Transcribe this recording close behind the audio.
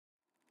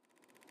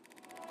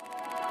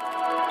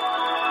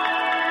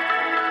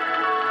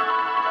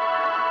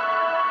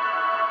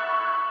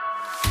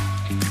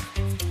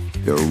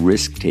They're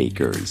risk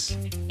takers,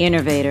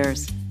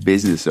 innovators,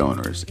 business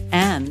owners,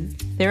 and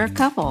they're a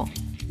couple.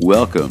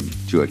 Welcome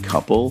to A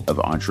Couple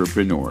of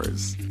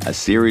Entrepreneurs, a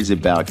series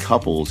about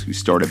couples who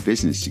start a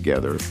business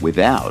together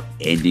without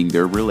ending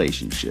their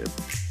relationship.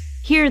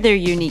 Hear their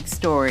unique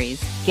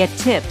stories, get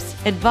tips,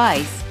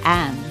 advice,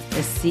 and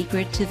the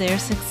secret to their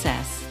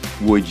success.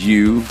 Would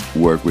you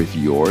work with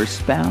your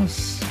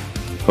spouse?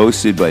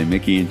 Hosted by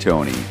Mickey and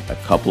Tony, a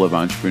couple of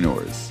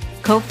entrepreneurs,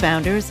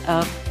 co-founders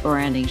of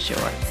Branding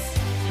Shorts.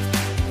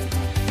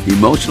 The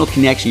emotional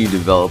connection you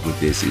develop with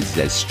this is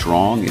as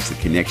strong as the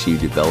connection you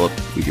develop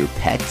with your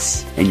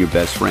pets and your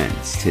best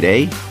friends.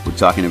 Today, we're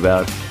talking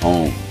about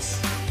homes.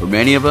 For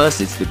many of us,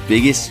 it's the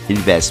biggest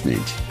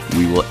investment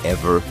we will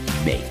ever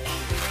make.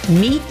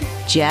 Meet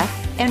Jeff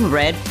and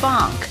Red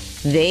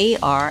Bonk. They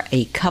are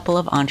a couple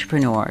of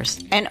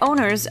entrepreneurs and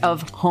owners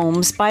of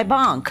Homes by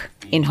Bonk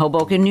in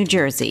Hoboken, New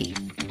Jersey.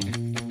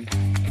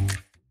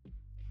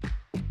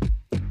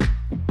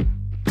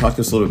 Talk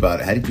to us a little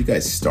about how did you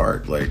guys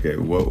start?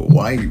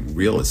 Why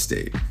real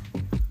estate?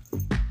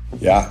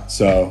 Yeah,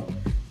 so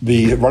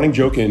the running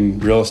joke in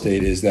real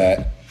estate is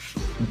that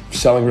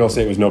selling real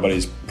estate was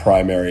nobody's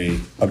primary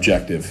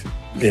objective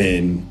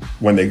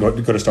when they go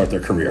to start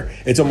their career.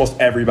 It's almost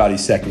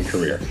everybody's second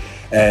career.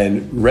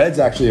 And Red's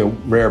actually a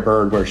rare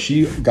bird where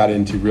she got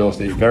into real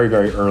estate very,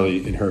 very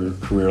early in her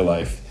career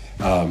life.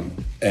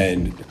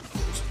 And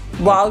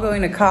while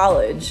going to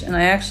college, and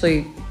I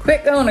actually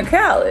quit going to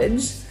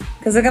college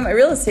because I got my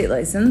real estate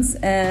license,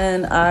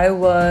 and I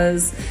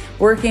was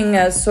working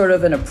as sort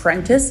of an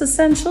apprentice,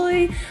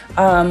 essentially,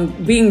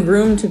 being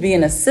groomed to be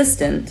an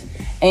assistant,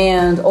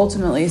 and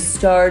ultimately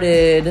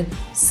started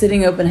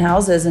sitting open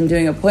houses and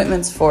doing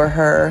appointments for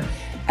her,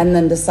 and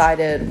then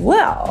decided,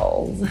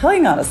 well,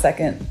 hang on a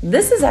second,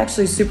 this is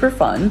actually super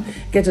fun.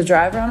 Get to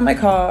drive around in my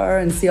car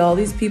and see all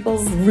these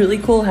people's really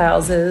cool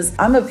houses.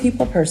 I'm a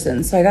people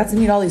person, so I got to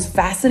meet all these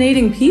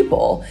fascinating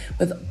people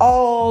with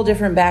all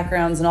different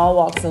backgrounds and all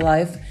walks of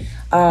life.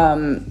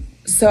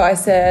 So I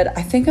said,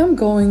 I think I'm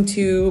going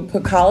to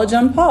put college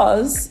on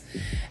pause,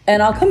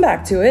 and I'll come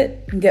back to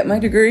it and get my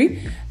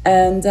degree.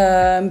 And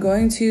I'm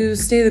going to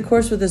stay the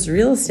course with this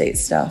real estate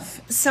stuff.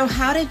 So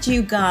how did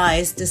you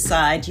guys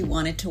decide you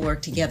wanted to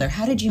work together?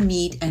 How did you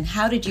meet, and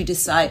how did you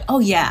decide, oh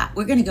yeah,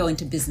 we're going to go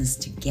into business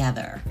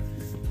together?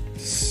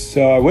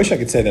 So I wish I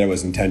could say that it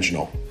was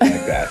intentional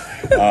like that.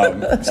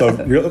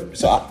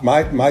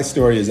 My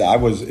story is I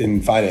was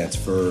in finance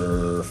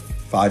for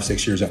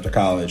 5-6 years after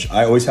college.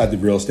 I always had the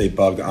real estate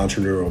bug, the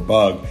entrepreneurial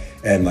bug.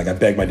 And I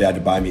begged my dad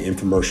to buy me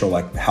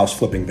infomercial, house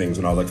flipping things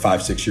when I was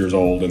 5-6 years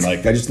old. And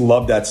I just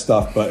loved that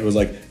stuff. But it was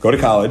go to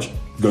college,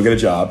 go get a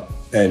job,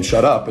 and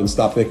shut up and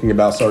stop thinking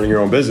about starting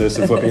your own business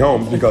and flipping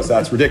homes because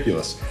that's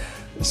ridiculous.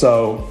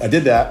 So I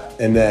did that.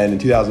 And then in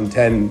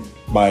 2010,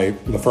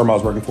 the firm I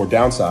was working for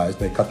downsized.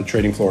 They cut the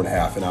trading floor in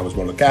half, and I was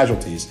one of the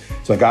casualties.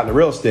 So I got into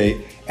real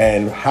estate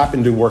and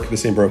happened to work at the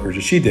same brokerage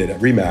as she did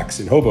at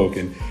Remax in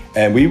Hoboken.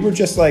 And we were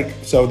just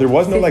so there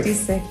was no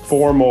 56.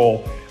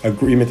 Formal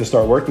agreement to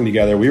start working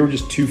together. We were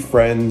just two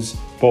friends,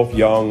 both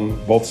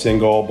young, both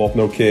single, both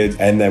no kids.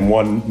 And then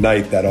one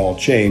night that all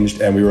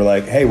changed, and we were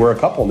like, hey, we're a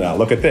couple now.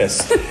 Look at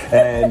this.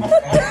 And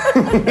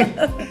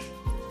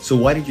So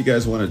why did you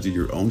guys want to do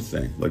your own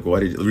thing?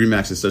 Why did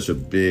Remax is such a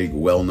big,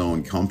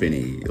 well-known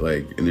company?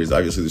 And there's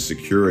obviously the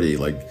security.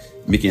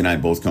 Mickey and I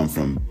both come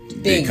from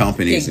big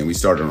companies, and we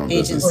started our own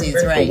business.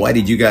 Right. But why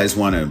did you guys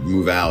want to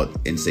move out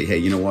and say, hey,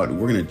 you know what?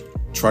 We're going to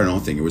try our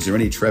own thing. Was there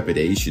any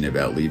trepidation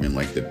about leaving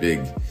the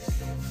big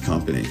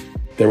company?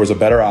 There was a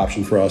better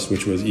option for us,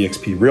 which was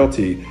EXP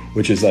Realty,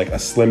 which is a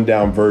slimmed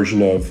down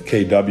version of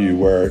KW,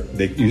 where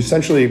you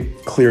essentially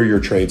clear your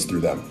trades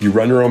through them. You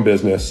run your own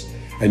business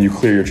and you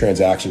clear your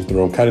transactions through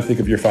them. Kind of think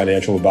of your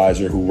financial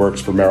advisor who works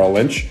for Merrill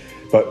Lynch,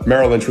 but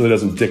Merrill Lynch really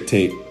doesn't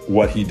dictate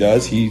what he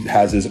does. He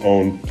has his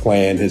own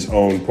plan, his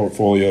own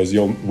portfolios, the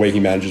own way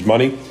he manages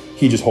money.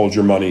 He just holds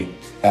your money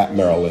at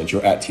Merrill Lynch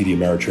or at TD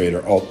Ameritrade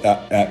or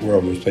at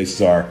wherever those places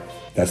are.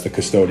 That's the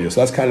custodial. So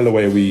that's kind of the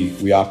way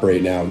we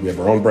operate now. We have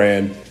our own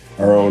brand,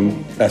 our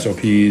own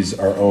SOPs,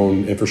 our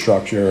own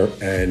infrastructure,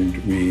 and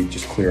we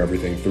just clear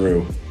everything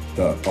through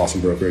the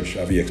awesome brokerage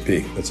of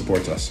EXP that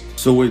supports us.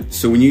 So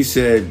when you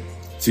said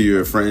to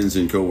your friends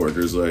and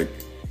coworkers, I'm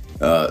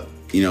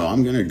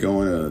going to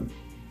go and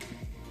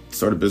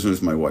start a business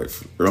with my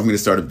wife, or I'm going to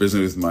start a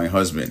business with my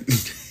husband,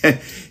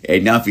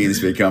 and not be in this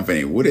big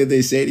company, what did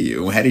they say to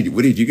you? What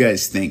did you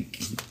guys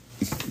think?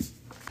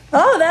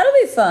 Oh, that'll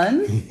be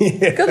fun.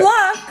 Yeah. Good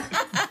luck.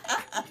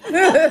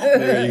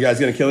 Are you guys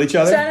going to kill each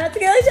other? Try not to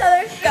kill each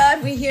other.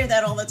 God, we hear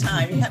that all the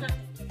time.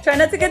 Try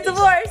not to get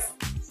divorced.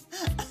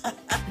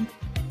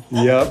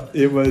 Yep,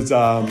 it was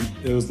a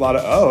lot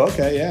of,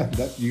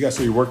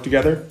 so you work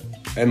together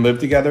and live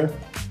together,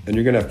 and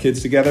you're going to have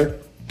kids together,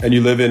 and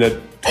you live in a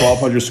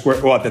 1,200 square,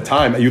 at the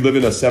time, you live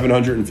in a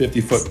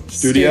 750-foot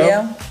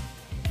studio?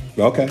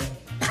 Okay.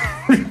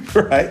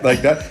 Right,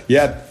 like that.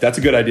 Yeah, that's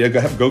a good idea.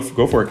 Go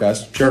for it,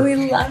 guys. Sure.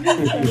 We love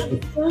each other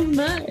so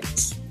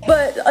much.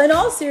 But in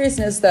all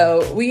seriousness,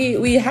 though,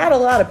 we had a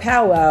lot of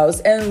powwows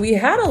and we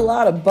had a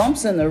lot of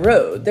bumps in the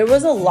road. There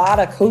was a lot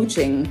of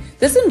coaching.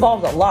 This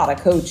involved a lot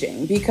of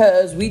coaching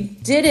because we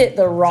did it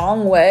the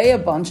wrong way a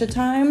bunch of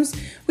times.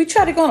 We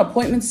tried to go on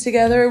appointments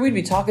together. We'd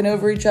be talking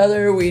over each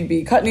other. We'd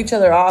be cutting each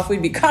other off.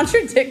 We'd be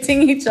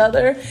contradicting each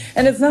other.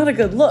 And it's not a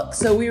good look.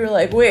 So we were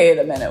like, wait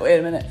a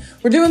minute.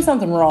 We're doing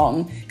something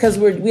wrong because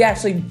we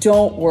actually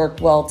don't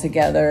work well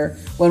together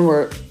when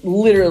we're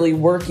literally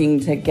working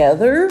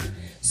together.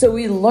 So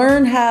we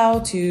learn how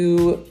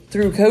to,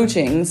 through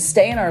coaching,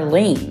 stay in our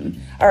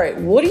lane. All right,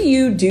 what do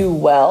you do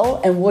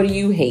well and what do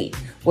you hate?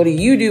 What do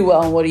you do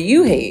well and what do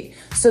you hate?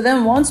 So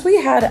then once we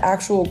had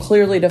actual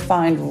clearly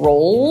defined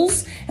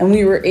roles and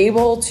we were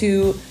able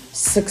to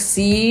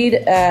succeed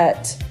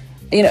at,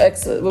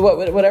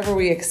 whatever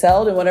we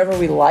excelled and whatever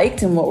we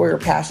liked and what we were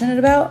passionate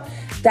about,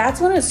 that's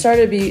when it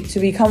started to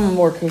become a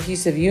more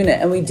cohesive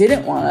unit, and we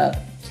didn't want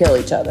to kill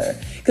each other.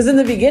 Because in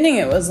the beginning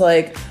it was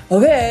like,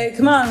 okay,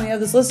 come on, we have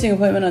this listing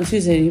appointment on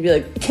Tuesday. And you'd be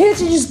like, can't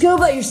you just go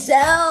by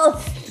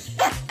yourself?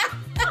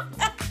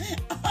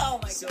 Oh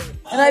my God.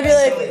 And I'd be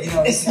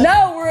like,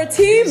 no, we're a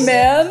team,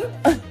 man.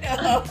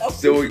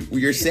 So what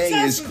you're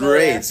saying is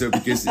great. So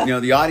because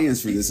the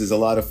audience for this is a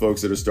lot of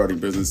folks that are starting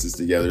businesses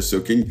together.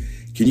 So can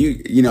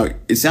you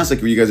it sounds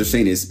like what you guys are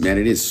saying is, man,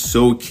 it is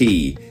so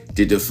key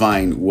to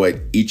define what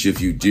each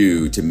of you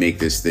do to make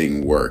this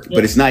thing work.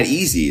 But it's not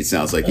easy, it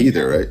sounds like,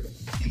 either, right?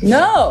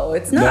 No,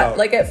 it's not. No.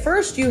 Like at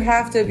first you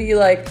have to be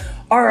like,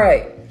 all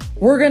right,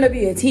 we're going to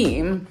be a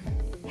team.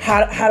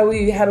 How do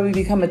we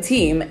become a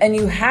team? And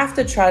you have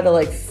to try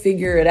to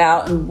figure it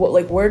out and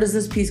where does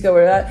this piece go,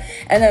 where that?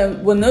 And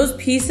then when those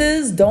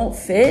pieces don't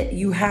fit,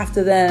 you have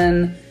to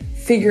then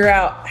figure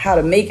out how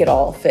to make it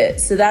all fit.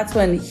 So that's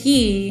when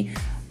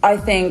I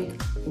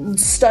think,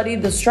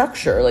 studied the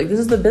structure. This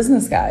is the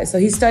business guy. So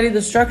he studied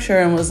the structure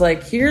and was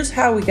like, here's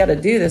how we got to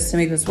do this to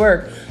make this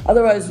work.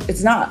 Otherwise,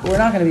 we're not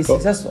going to be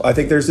successful. I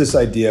think there's this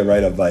idea,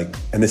 right, of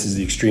and this is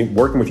the extreme,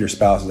 working with your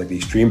spouse is the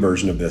extreme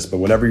version of this, but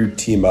whenever you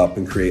team up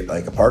and create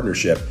a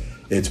partnership,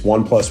 it's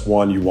 1 +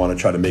 1, you want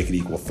to try to make it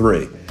equal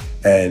 3.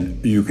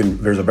 And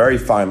there's a very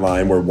fine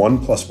line where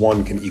 1 +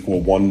 1 can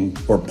equal 1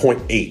 or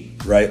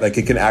 0.8, right?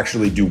 It can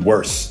actually do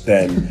worse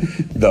than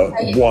the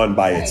one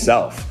by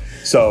itself.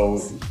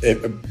 So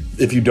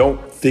if you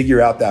don't figure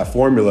out that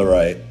formula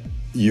right,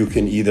 you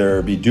can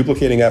either be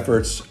duplicating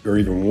efforts or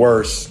even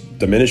worse,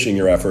 diminishing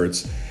your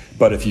efforts.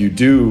 But if you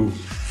do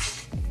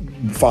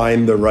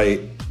find the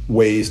right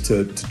ways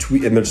to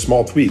tweak, and they're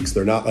small tweaks,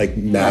 they're not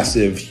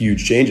massive,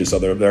 huge changes. So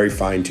they're very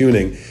fine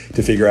tuning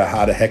to figure out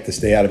how the heck to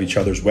stay out of each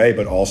other's way,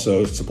 but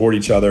also support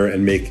each other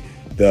and make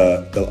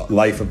the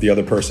life of the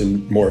other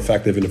person more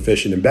effective and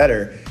efficient and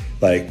better.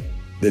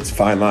 It's a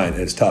fine line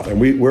and it's tough. And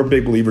we're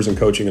big believers in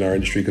coaching in our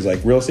industry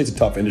because real estate's a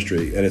tough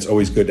industry and it's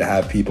always good to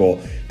have people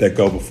that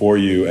go before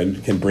you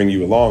and can bring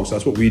you along. So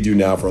that's what we do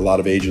now for a lot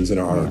of agents in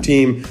our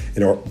team,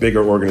 in our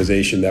bigger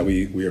organization that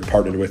we are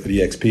partnered with at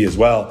EXP as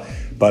well.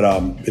 But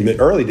in the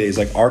early days,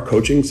 our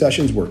coaching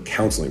sessions were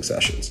counseling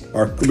sessions.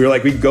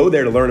 We go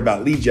there to learn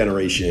about lead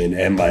generation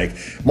and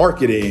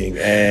marketing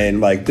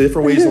and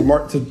different ways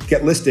to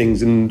get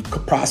listings and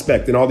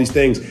prospect and all these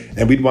things.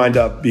 And we'd wind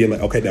up being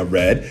okay, now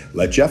Red,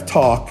 let Jeff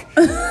talk.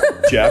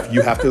 Jeff,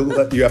 you have to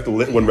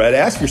when Red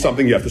asks for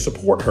something, you have to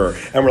support her.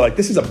 And we're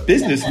this is a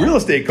business real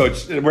estate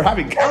coach. And we're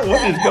having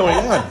what is going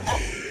on?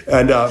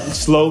 And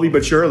slowly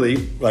but surely,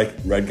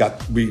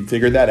 we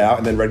figured that out,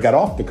 and then Red got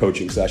off the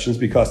coaching sessions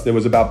because it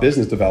was about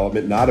business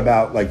development, not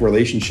about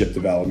relationship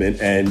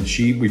development. And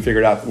we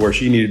figured out where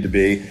she needed to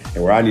be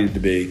and where I needed to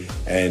be,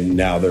 and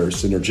now they're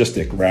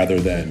synergistic rather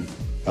than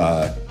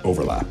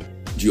overlap.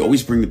 Do you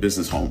always bring the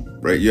business home,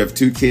 right? You have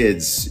 2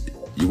 kids,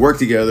 you work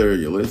together,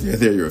 you live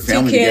together, you're a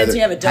family 2 kids, together.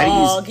 you have a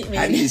dog.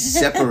 How do you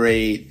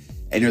separate?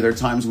 And are there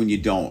times when you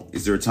don't?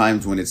 Is there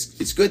times when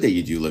it's good that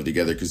you do live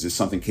together because if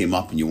something came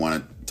up and you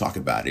want to talk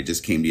about it, it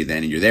just came to you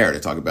then and you're there to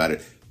talk about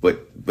it?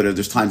 But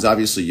there's times,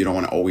 obviously, you don't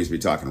want to always be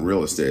talking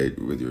real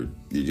estate with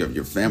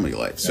your family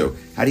life. So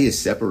how do you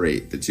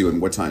separate the two,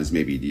 and what times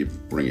maybe do you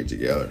bring it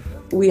together?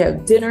 We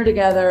have dinner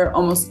together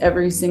almost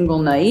every single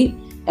night,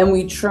 and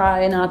we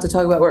try not to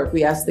talk about work.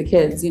 We ask the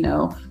kids,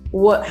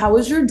 how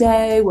was your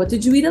day? What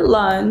did you eat at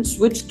lunch?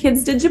 Which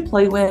kids did you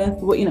play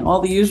with? All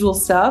the usual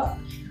stuff.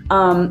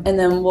 And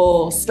then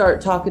we'll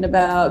start talking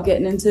about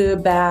getting into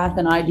bath,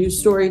 and I do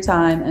story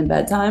time and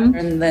bedtime.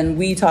 And then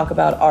we talk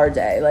about our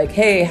day.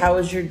 Hey, how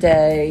was your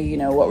day?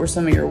 What were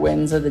some of your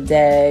wins of the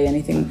day?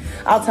 Anything.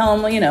 I'll tell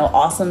them,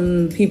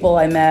 awesome people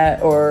I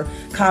met or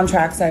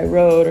contracts I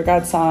wrote or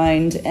got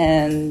signed,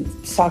 and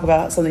talk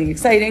about something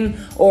exciting.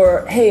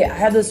 Or, hey, I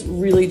had this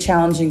really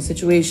challenging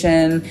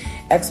situation,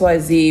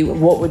 XYZ,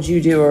 what would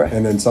you do?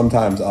 And then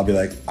sometimes I'll be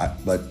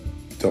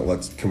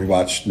can we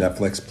watch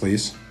Netflix,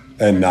 please?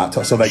 And not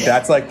talk. So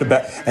that's the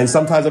best. And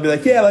sometimes I'll be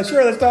yeah,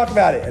 sure, let's talk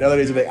about it. And other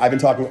days I've been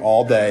talking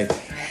all day.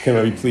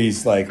 Can we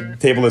please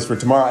table this for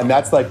tomorrow? And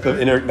that's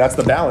that's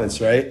the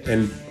balance, right?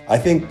 And I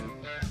think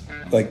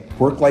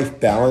work-life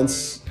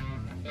balance,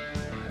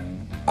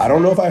 I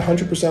don't know if I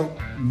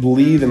 100%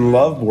 believe and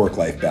love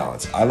work-life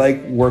balance. I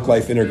like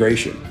work-life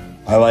integration.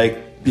 I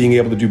like being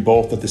able to do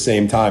both at the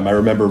same time. I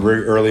remember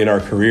very early in our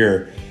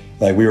career,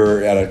 like we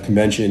were at a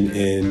convention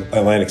in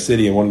Atlantic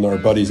City, and one of our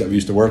buddies that we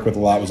used to work with a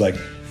lot was like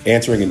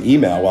answering an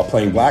email while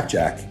playing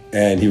blackjack.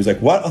 And he was like,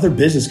 what other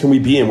business can we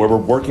be in where we're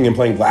working and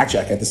playing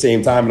blackjack at the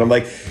same time? And I'm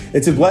like,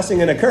 it's a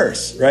blessing and a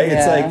curse, right?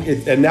 Yeah. It's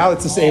like, and now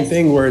it's the same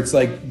thing where it's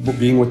like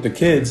being with the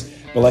kids,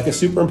 but like a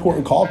super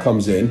important call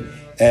comes in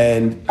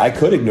and I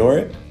could ignore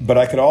it, but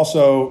I could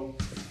also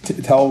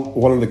tell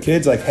one of the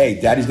kids like, hey,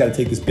 daddy's got to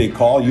take this big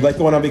call. You like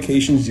going on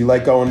vacations? Do you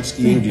like going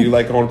skiing? Do you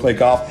like going to play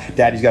golf?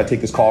 Daddy's got to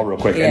take this call real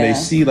quick. Yeah. And they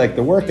see like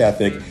the work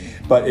ethic.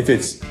 But if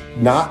it's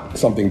not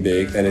something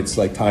big and it's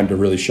like time to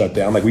really shut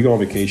down, like we go on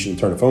vacation and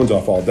turn the phones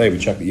off all day. We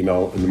check the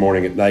email in the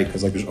morning at night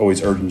because like there's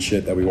always urgent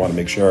shit that we want to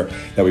make sure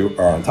that we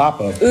are on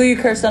top of. Ooh, you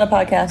cursed on a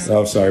podcast.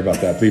 Oh, sorry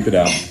about that. Bleep it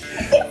out.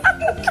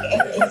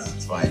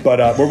 It's fine.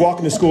 But we're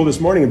walking to school this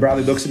morning and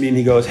Bradley looks at me and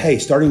he goes, hey,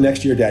 starting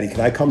next year, Daddy,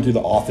 can I come to the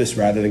office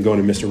rather than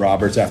going to Mr.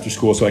 Roberts after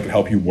school so I can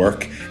help you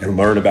work and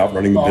learn about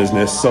running the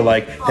business? So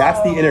like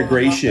that's the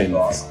integration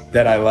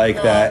that I like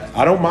that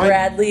I don't mind.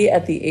 Bradley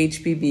at the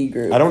HBB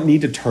group. I don't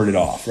need to turn it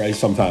off, right?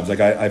 Sometimes like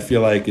I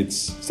feel like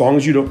it's as long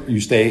as you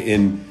stay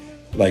in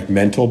like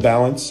mental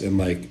balance and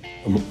like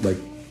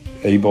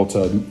able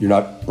to, you're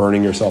not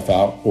burning yourself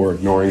out or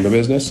ignoring the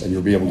business and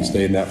you'll be able to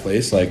stay in that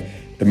place. Like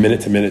the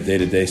minute to minute, day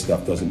to day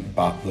stuff doesn't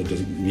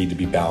need to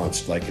be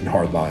balanced like in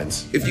hard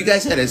lines. If you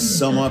guys had to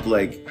sum up,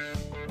 like,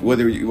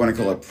 whether you want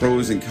to call it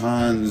pros and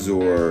cons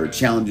or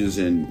challenges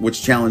and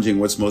what's challenging,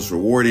 what's most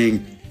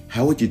rewarding,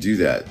 how would you do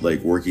that? Like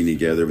working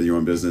together with your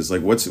own business,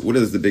 like what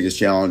is the biggest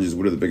challenges?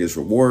 What are the biggest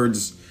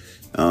rewards?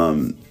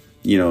 That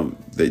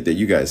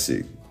you guys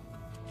see?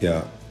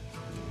 Yeah.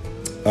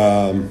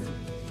 The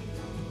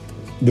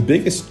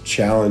biggest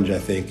challenge I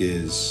think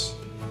is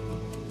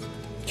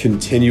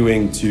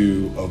continuing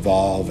to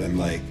evolve and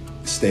like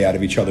stay out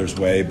of each other's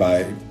way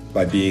by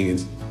being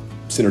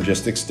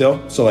synergistic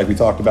still. So like we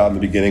talked about in the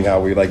beginning, how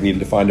we like needed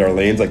to find our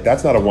lanes. Like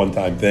that's not a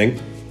one-time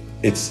thing.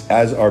 It's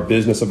as our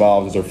business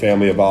evolves, as our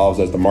family evolves,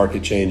 as the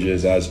market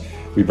changes, as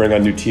we bring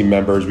on new team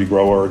members, we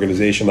grow our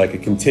organization, like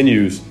it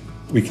continues.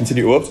 We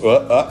continue,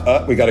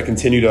 we got to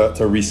continue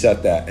to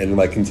reset that and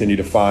like continue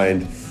to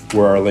find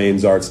where our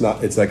lanes are.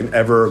 It's like an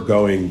ever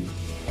going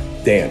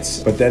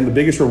dance. But then the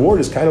biggest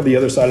reward is kind of the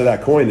other side of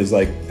that coin is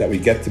like that we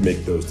get to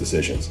make those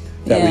decisions.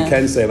 That we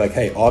can say like,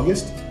 hey,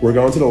 August, we're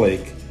going to the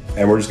lake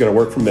and we're just going to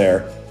work from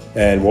there.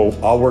 And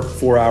I'll work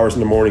 4 hours in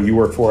the morning, you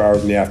work 4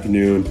 hours in the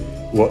afternoon.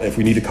 Well, if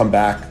we need to come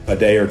back a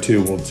day or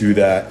two, we'll do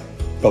that.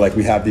 But like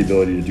we have the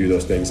ability to do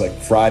those things. Like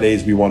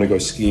Fridays, we want to go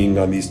skiing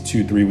on these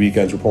 2-3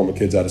 weekends. We're pulling the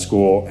kids out of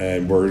school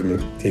and we're going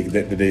to take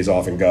the days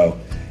off and go.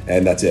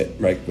 And that's it,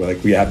 right?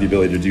 Like we have the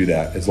ability to do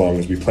that as long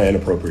as we plan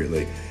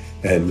appropriately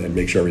and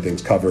make sure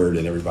everything's covered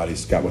and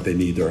everybody's got what they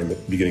need during the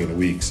beginning of the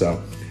week.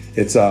 So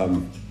it's,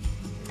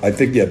 I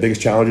think,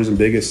 biggest challenges and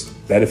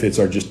biggest benefits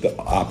are just the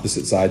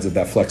opposite sides of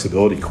that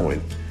flexibility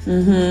coin.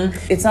 Mm-hmm.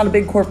 It's not a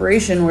big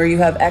corporation where you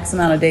have X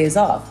amount of days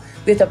off.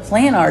 We have to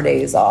plan our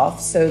days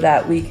off so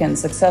that we can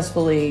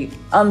successfully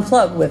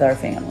unplug with our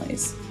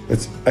families.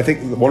 I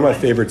think one of my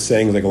favorite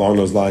sayings like along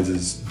those lines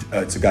is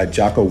it's a guy,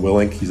 Jocko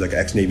Willink. He's like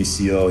ex-Navy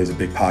SEAL. He's a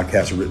big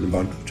podcaster, written a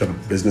bunch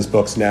of business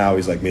books now.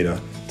 He's like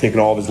taken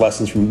all of his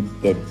lessons from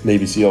the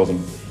Navy SEALs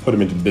and put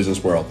them into the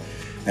business world.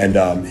 And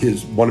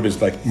one of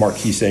his like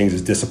marquee sayings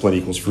is discipline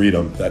equals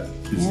freedom. That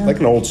is like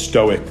an old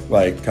Stoic,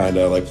 like kind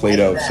of like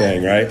Plato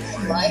saying, right?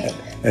 Right.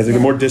 And like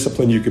the more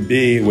disciplined you could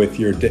be with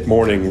your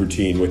morning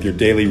routine, with your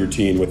daily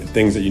routine, with the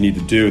things that you need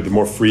to do, the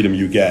more freedom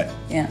you get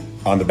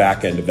on the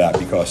back end of that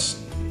because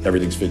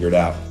everything's figured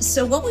out.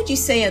 So what would you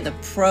say are the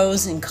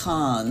pros and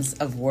cons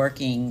of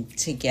working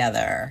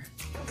together?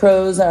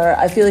 Pros are,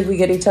 I feel like we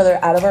get each other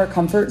out of our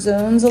comfort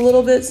zones a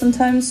little bit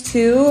sometimes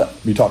too.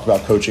 We talked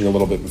about coaching a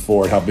little bit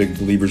before and how big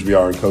believers we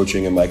are in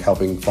coaching and like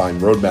helping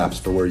find roadmaps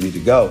for where you need to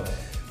go.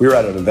 We were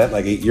at an event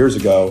like 8 years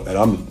ago, and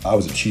I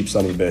was a cheap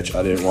son of a bitch.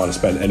 I didn't want to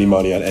spend any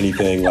money on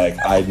anything. Like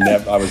I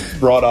was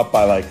brought up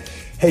by like,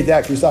 hey,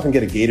 Dad, can we stop and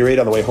get a Gatorade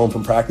on the way home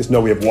from practice? No,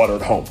 we have water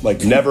at home. Like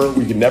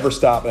we could never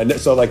stop. And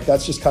so like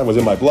that's just kind of was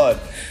in my blood.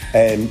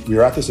 And we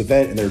were at this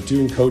event, and they were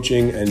doing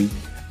coaching, and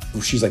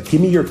she's like, give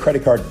me your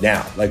credit card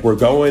now. Like we're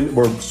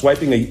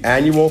swiping an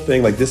annual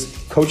thing. Like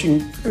this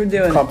coaching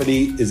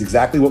company is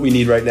exactly what we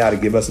need right now to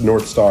give us a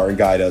North Star and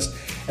guide us.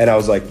 And I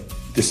was like,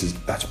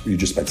 you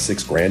just spent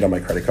 $6,000 on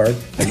my credit card.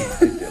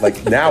 And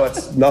like now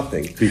it's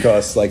nothing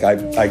because like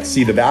I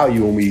see the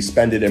value when we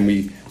spend it and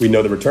we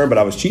know the return, but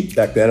I was cheap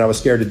back then. I was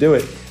scared to do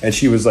it. And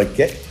she was like,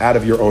 get out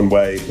of your own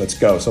way. Let's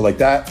go. So like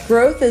that.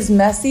 Growth is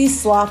messy,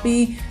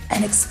 sloppy,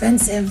 and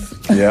expensive.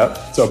 Yeah.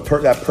 So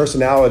that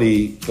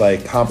personality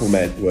like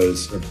compliment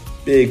was a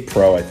big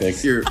pro, I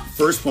think. Your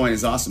first point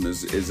is awesome.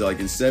 Is like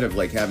instead of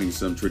like having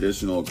some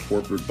traditional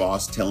corporate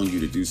boss telling you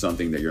to do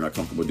something that you're not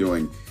comfortable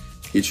doing,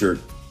 it's your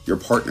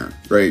partner,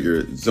 right?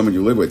 You're someone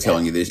you live with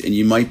telling you this, and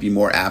you might be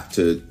more apt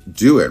to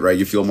do it, right?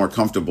 You feel more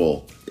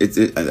comfortable.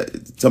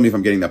 Tell me if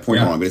I'm getting that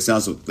point wrong, but it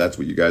sounds like that's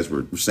what you guys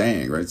were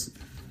saying, right?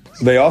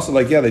 They also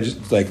they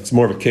just it's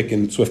more of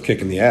a swift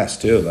kick in the ass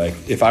too. Like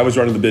if I was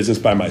running the business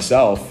by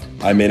myself,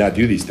 I may not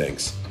do these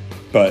things.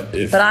 But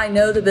I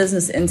know the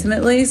business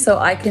intimately, so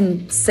I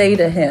can say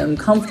to him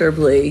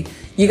comfortably,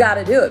 you got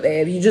to do it,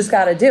 babe. You just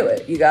got to do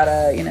it. You got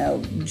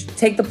to,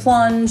 take the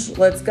plunge.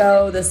 Let's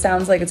go. This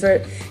sounds like it's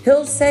right.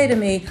 He'll say to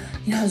me,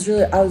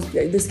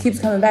 this keeps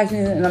coming back to me.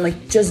 And I'm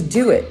like, just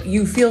do it.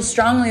 You feel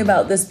strongly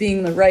about this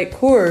being the right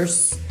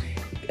course.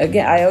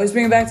 Again, I always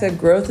bring it back to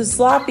growth is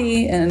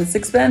sloppy and it's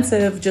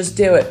expensive. Just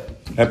do it.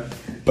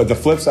 But the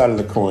flip side of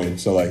the coin,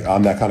 so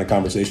on that kind of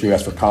conversation, you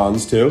ask for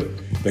cons too.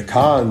 The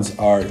cons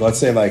are, let's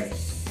say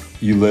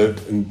you live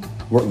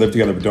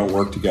together but don't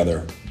work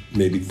together.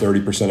 Maybe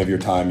 30% of your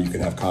time you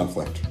can have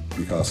conflict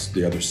because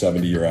the other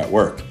 70 you're at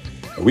work.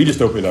 And we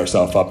just opened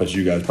ourselves up, as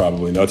you guys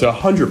probably know, to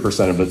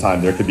 100% of the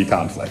time there could be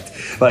conflict.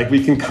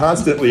 We can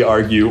constantly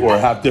argue or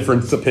have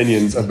different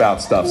opinions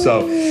about stuff.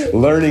 So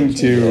learning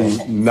to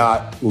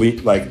not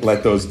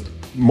let those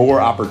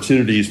more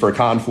opportunities for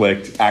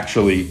conflict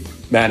actually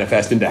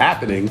manifest into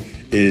happening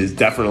is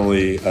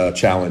definitely a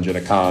challenge and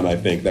a con, I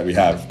think, that we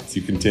have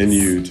to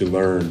continue to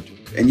learn.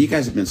 And you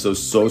guys have been so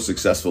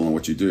successful in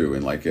what you do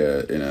in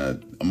in a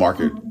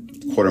market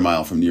quarter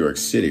mile from New York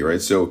City,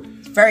 right? So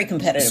very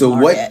competitive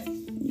market.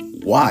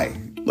 Why?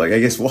 I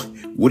guess what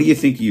do you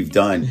think you've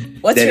done?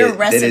 What's your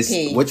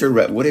recipe?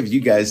 What have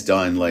you guys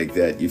done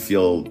that you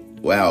feel,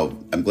 wow,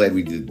 I'm glad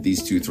we did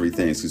these 2-3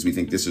 things because we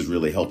think this has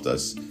really helped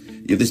us.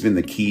 This has been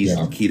the key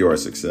to our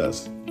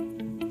success.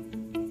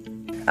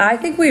 I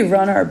think we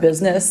run our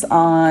business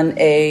on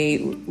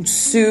a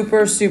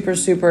super, super,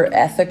 super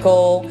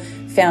ethical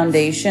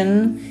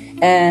foundation.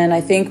 And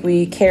I think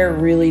we care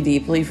really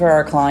deeply for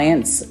our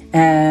clients.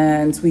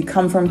 And we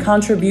come from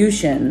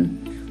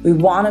contribution. We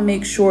want to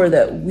make sure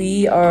that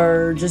we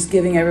are just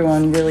giving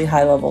everyone really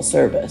high-level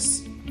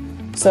service.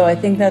 So I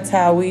think that's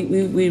how we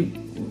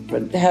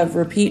have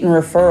repeat and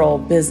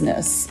referral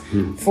business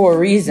for a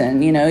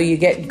reason. You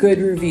get good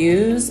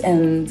reviews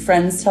and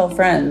friends tell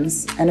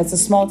friends, and it's a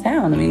small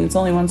town. I mean, it's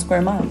only 1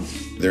 square mile.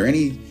 Are there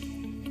any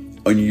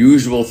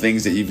unusual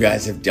things that you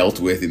guys have dealt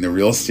with in the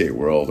real estate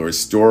world or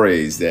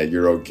stories that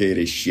you're okay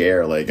to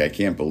share? I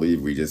can't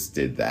believe we just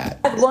did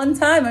that. One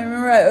time, I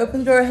remember I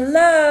opened the door,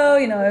 hello,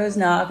 I always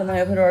knock, and then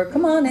I open the door,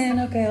 come on in,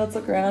 okay, let's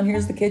look around,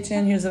 here's the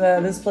kitchen, here's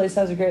this place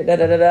has a great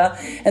da-da-da-da,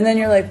 and then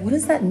you're like, what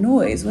is that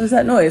noise?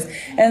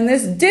 And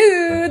this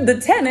dude,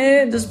 the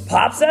tenant, just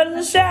pops out in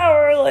the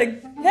shower,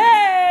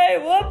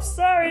 hey, whoops,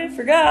 sorry,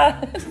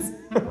 forgot.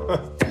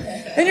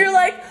 And you're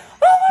like,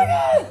 oh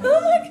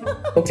my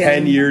God.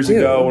 10 years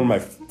ago, one of my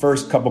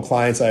first couple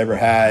clients I ever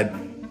had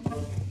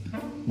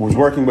was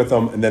working with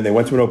them, and then they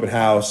went to an open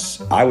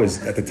house. I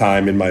was at the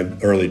time in my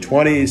early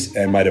 20s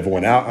and might have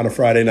went out on a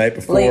Friday night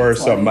before,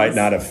 so I might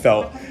not have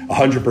felt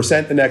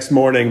 100% the next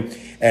morning.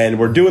 And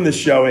we're doing this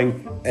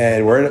showing,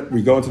 and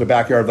we go into the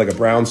backyard of a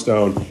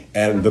brownstone,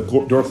 and the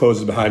door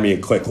closes behind me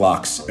and click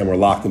locks, and we're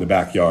locked in the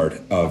backyard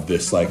of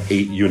this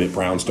 8-unit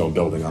brownstone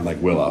building on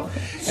Willow.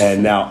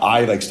 And now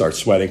I start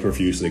sweating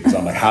profusely because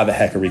I'm how the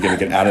heck are we going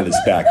to get out of this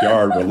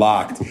backyard? We're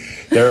locked.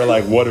 They're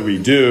like, what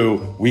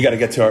do? We got to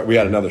get to we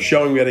got another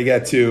showing we got to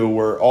get to.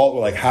 We're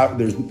all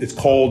it's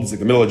cold. It's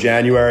the middle of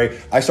January.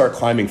 I start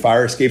climbing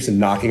fire escapes and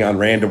knocking on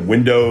random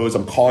windows.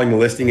 I'm calling the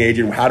listing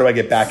agent. How do I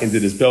get back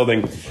into this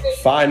building?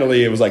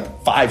 Finally, it was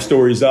 5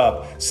 stories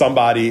up.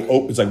 Somebody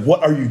is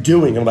what are you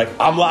doing? I'm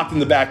I'm locked in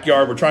the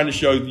backyard. We're trying to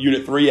show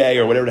unit 3A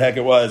or whatever the heck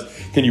it was.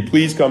 Can you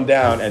please come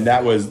down? And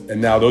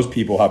now those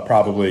people have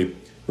probably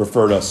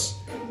referred us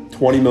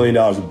 $20 million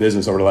of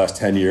business over the last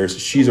 10 years.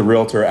 She's a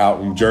realtor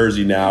out in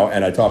Jersey now,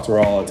 and I talk to her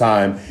all the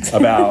time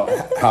about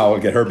how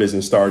to get her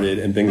business started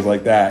and things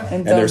like that.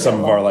 And there's some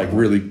of our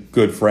really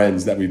good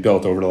friends that we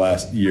built over the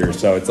last year.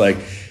 So it's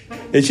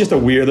it's just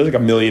there's a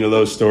million of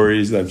those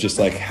stories that just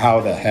how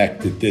the heck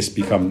did this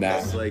become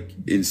that? It's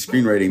in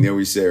screenwriting, they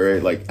always say,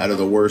 right, out of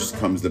the worst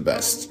comes the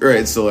best,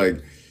 right?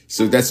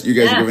 So that's, you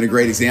guys are giving a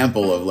great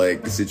example of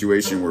a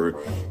situation where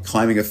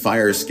climbing a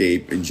fire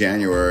escape in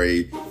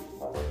January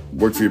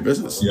worked for your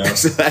business. Yeah.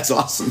 So that's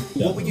awesome.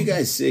 Yeah. What would you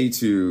guys say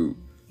to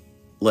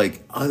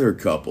other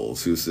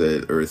couples who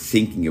are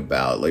thinking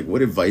about,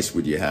 what advice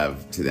would you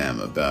have to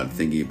them about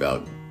thinking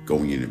about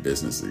going into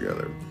business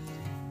together?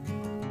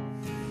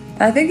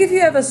 I think if you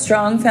have a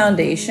strong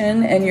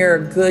foundation and you're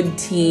a good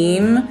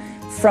team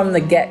from the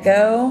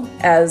get-go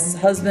as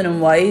husband and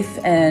wife,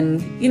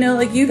 and you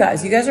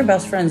guys are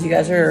best friends, you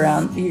guys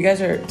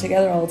are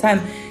together all the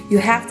time,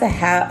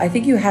 I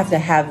think you have to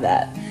have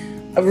that,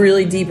 a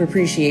really deep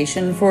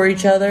appreciation for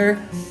each other,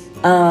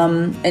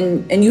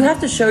 and you have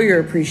to show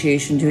your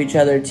appreciation to each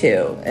other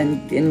too,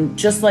 and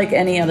just like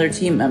any other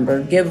team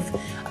member,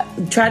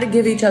 try to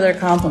give each other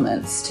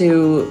compliments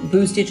to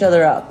boost each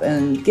other up,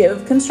 and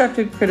give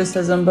constructive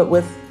criticism,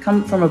 but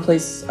come from a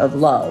place of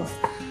love.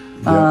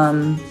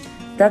 Yep.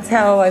 That's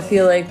how I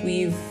feel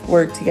we've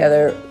worked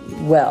together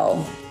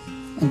well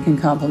and can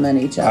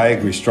complement each other. I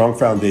agree. Strong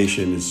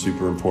foundation is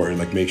super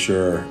important. Make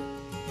sure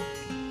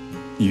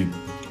you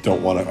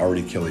don't want to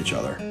already kill each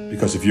other,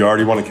 because if you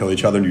already want to kill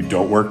each other and you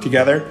don't work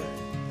together,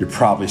 you're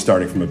probably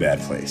starting from a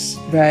bad place.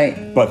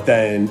 Right. But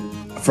then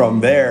from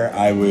there,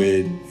 I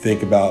would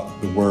think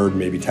about the word,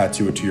 maybe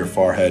tattoo it to your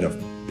forehead,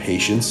 of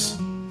patience.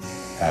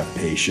 Have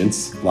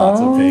patience,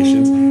 lots of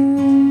patience.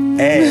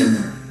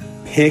 And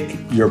pick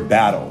your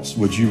battles.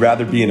 Would you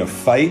rather be in a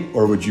fight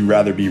or would you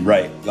rather be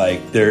right?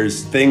 Like,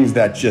 there's things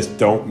that just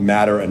don't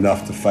matter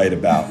enough to fight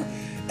about.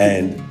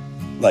 And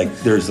like,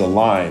 there's a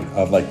line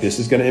of like, this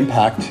is going to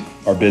impact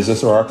our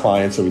business or our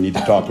clients, so we need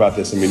to talk about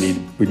this, and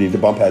we need to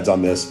bump heads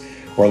on this.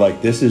 Or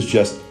like, this is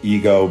just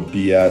ego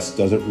BS,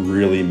 doesn't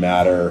really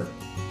matter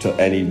to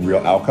any real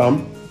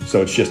outcome.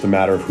 So it's just a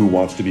matter of who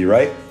wants to be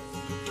right.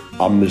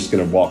 I'm just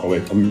going to walk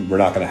away. We're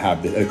not going to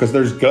have this, because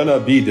there's going to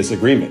be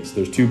disagreements.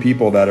 There's two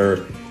people that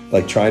are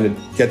like trying to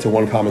get to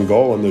one common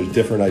goal, and there's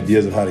different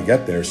ideas of how to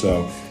get there.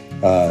 So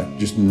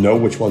just know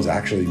which ones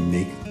actually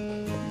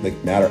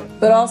matter.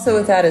 But also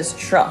with that is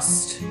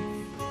trust,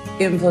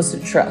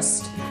 implicit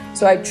trust.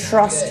 So I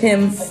trust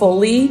him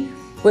fully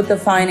with the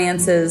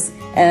finances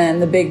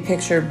and the big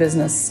picture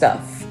business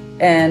stuff.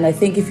 And I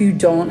think if you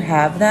don't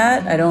have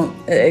that,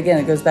 again,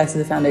 it goes back to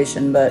the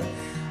foundation, but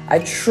I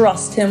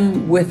trust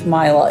him with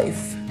my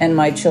life and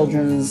my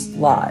children's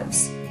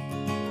lives.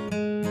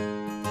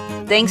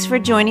 Thanks for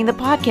joining the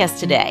podcast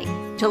today.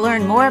 To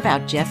learn more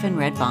about Jeff and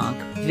Red Bonk,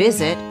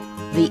 visit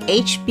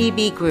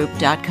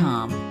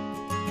thehbbgroup.com.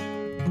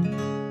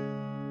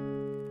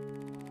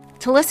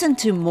 To listen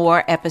to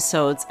more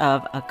episodes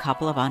of A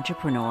Couple of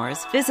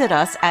Entrepreneurs, visit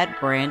us at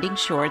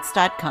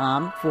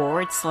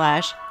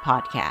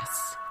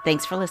brandingshorts.com/podcasts.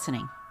 Thanks for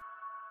listening.